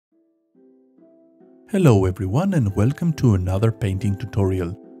Hello everyone and welcome to another painting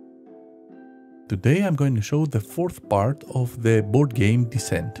tutorial. Today I'm going to show the fourth part of the board game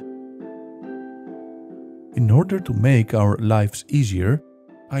Descent. In order to make our lives easier,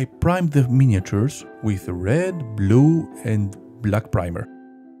 I primed the miniatures with red, blue and black primer.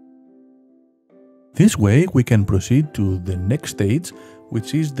 This way we can proceed to the next stage,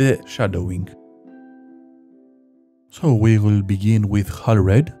 which is the shadowing. So we will begin with hull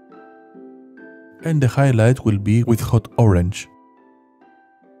red, and the highlight will be with hot orange.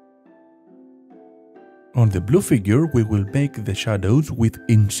 On the blue figure we will make the shadows with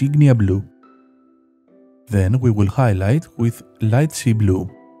insignia blue. Then we will highlight with light sea blue.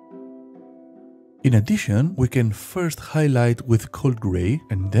 In addition, we can first highlight with cold grey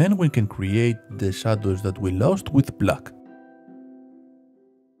and then we can create the shadows that we lost with black.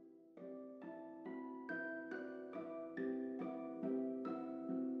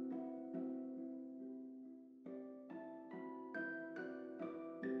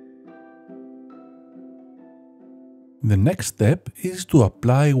 The next step is to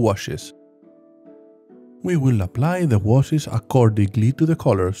apply washes. We will apply the washes accordingly to the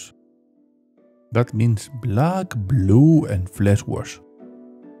colors. That means black, blue and flesh wash.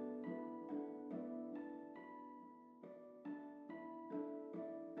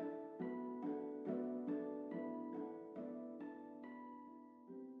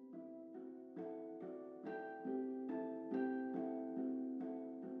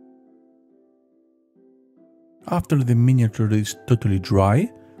 After the miniature is totally dry,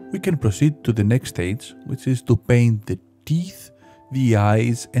 we can proceed to the next stage, which is to paint the teeth, the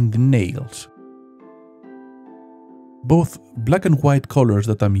eyes and the nails. Both black and white colors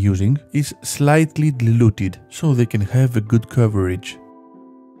that I'm using is slightly diluted, so they can have a good coverage.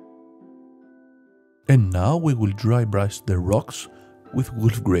 And now we will dry brush the rocks with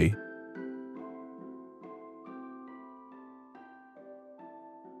wolf grey.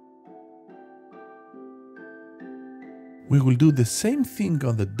 We will do the same thing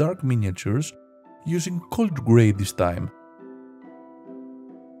on the dark miniatures using cold grey this time.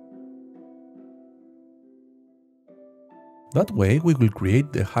 That way we will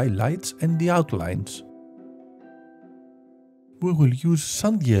create the highlights and the outlines. We will use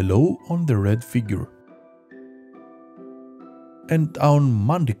sand yellow on the red figure. And our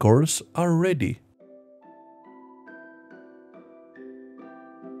manticores are ready.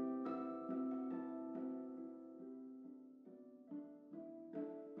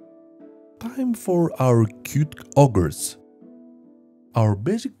 Time for our cute ogres. Our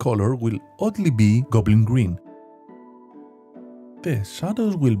basic color will oddly be goblin green. The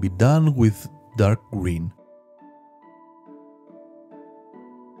shadows will be done with dark green.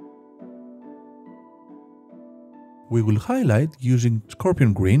 We will highlight using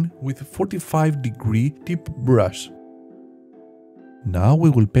scorpion green with a 45-degree tip brush. Now we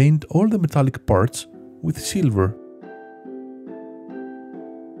will paint all the metallic parts with silver.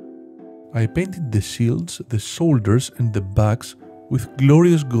 I painted the shields, the shoulders and the backs with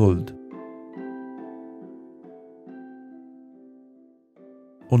glorious gold.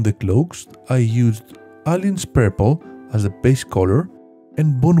 On the cloaks I used Alien's purple as a base color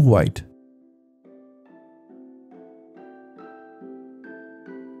and bone white.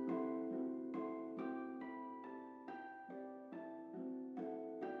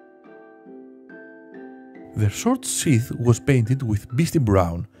 The sword sheath was painted with beastie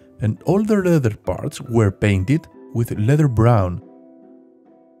brown, and all the leather parts were painted with leather brown.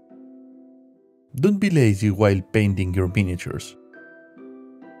 Don't be lazy while painting your miniatures.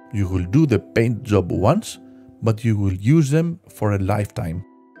 You will do the paint job once, but you will use them for a lifetime.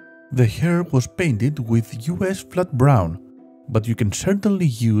 The hair was painted with US flat brown, but you can certainly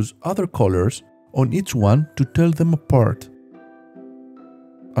use other colors on each one to tell them apart.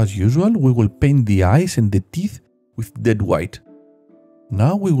 As usual, we will paint the eyes and the teeth with dead white.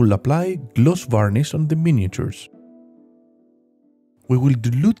 Now we will apply gloss varnish on the miniatures. We will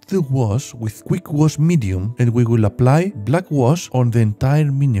dilute the wash with quick wash medium and we will apply black wash on the entire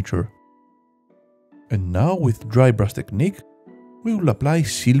miniature. And now with dry brush technique, we will apply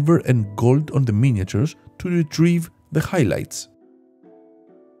silver and gold on the miniatures to retrieve the highlights.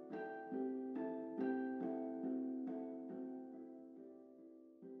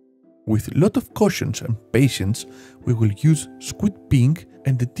 With a lot of caution and patience, we will use squid pink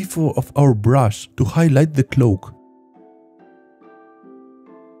and the tip of our brush to highlight the cloak.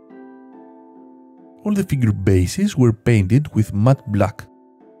 All the figure bases were painted with matte black.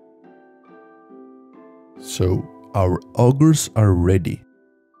 So our ogres are ready.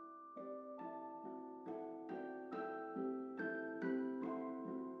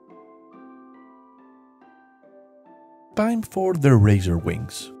 Time for the razor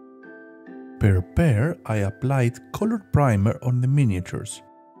wings. Per pair, I applied colored primer on the miniatures.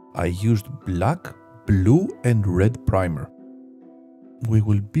 I used black, blue and red primer. We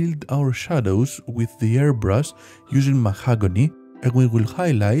will build our shadows with the airbrush using mahogany, and we will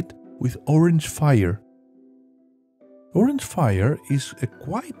highlight with orange fire. Orange fire is a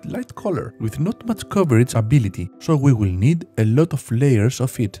quite light color with not much coverage ability, so we will need a lot of layers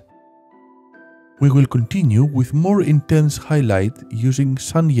of it. We will continue with more intense highlight using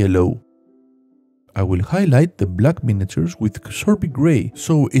sun yellow. I will highlight the black miniatures with Sorbet gray,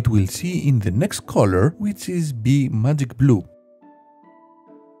 so it will see in the next color, which is B magic blue.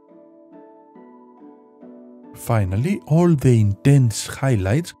 Finally, all the intense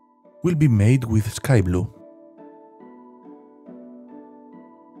highlights will be made with sky blue.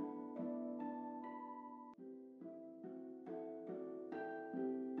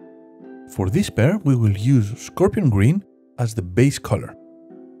 For this pair, we will use scorpion green as the base color.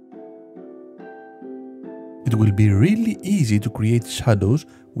 It will be really easy to create shadows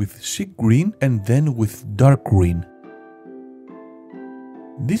with sea green and then with dark green.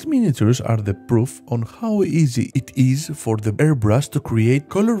 These miniatures are the proof on how easy it is for the airbrush to create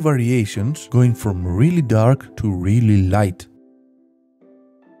color variations going from really dark to really light.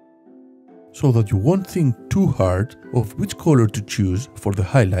 So that you won't think too hard of which color to choose for the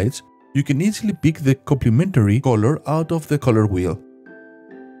highlights, you can easily pick the complementary color out of the color wheel.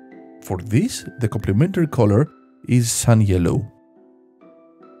 For this, the complementary color is sun yellow.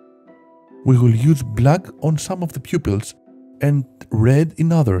 We will use black on some of the pupils and red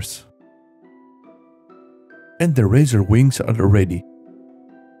in others. And the razor wings are ready.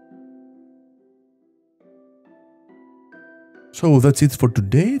 So that's it for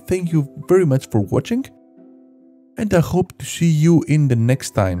today. Thank you very much for watching, and I hope to see you in the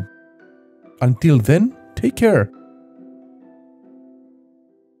next time. Until then, take care!